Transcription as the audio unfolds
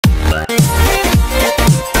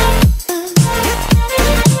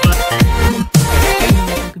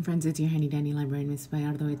friends, it's your handy dandy librarian, Miss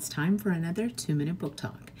Bayardo. It's time for another 2-minute book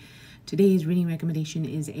talk. Today's reading recommendation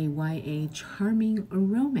is a YA charming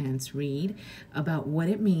romance read about what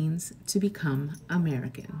it means to become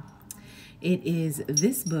American. It is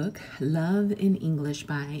this book, Love in English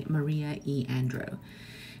by Maria E. Andrew.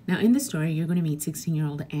 Now, in the story, you're going to meet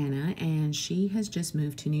 16-year-old Anna, and she has just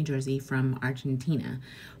moved to New Jersey from Argentina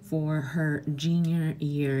for her junior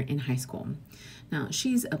year in high school. Now,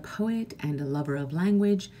 she's a poet and a lover of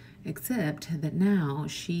language, except that now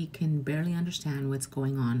she can barely understand what's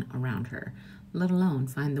going on around her, let alone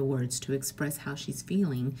find the words to express how she's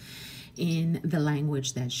feeling in the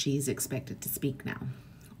language that she's expected to speak now.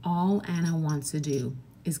 All Anna wants to do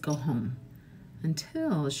is go home,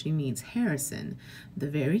 until she meets Harrison, the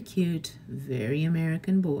very cute, very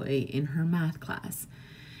American boy in her math class.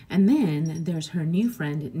 And then there's her new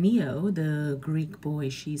friend, Neo, the Greek boy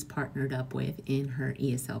she's partnered up with in her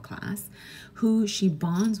ESL class, who she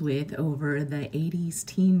bonds with over the 80s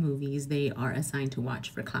teen movies they are assigned to watch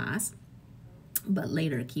for class, but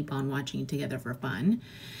later keep on watching together for fun.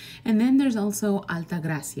 And then there's also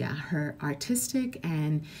Altagracia, her artistic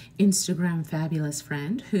and Instagram fabulous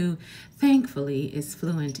friend, who thankfully is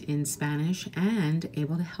fluent in Spanish and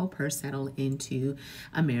able to help her settle into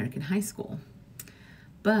American high school.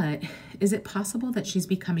 But is it possible that she's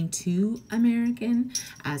becoming too American,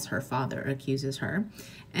 as her father accuses her?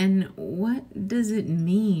 And what does it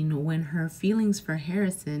mean when her feelings for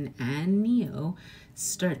Harrison and Neo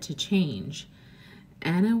start to change?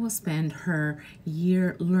 Anna will spend her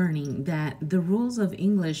year learning that the rules of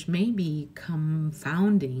English may be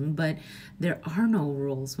confounding, but there are no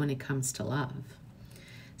rules when it comes to love.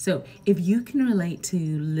 So if you can relate to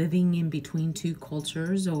living in between two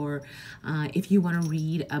cultures, or if you want to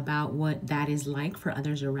read about what that is like for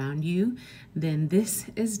others around you, then this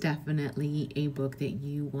is definitely a book that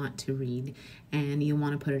you want to read and you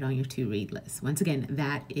want to put it on your to-read list. Once again,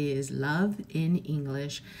 that is Love in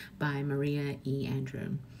English by Maria E.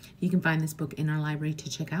 Andrew. You can find this book in our library to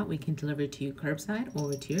check out. We can deliver it to you curbside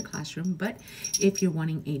or to your classroom. But if you're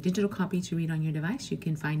wanting a digital copy to read on your device, you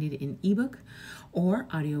can find it in ebook or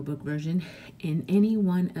audiobook version in any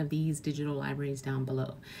one of these digital libraries down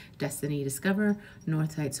below. Destiny Discover,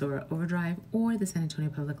 Northside Sora Overdrive, or the San Antonio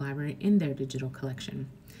Public Library in their digital collection.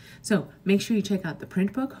 So make sure you check out the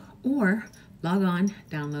print book or log on,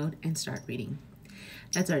 download, and start reading.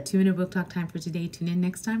 That's our 2-minute book talk time for today. Tune in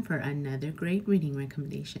next time for another great reading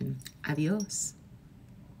recommendation. Adios.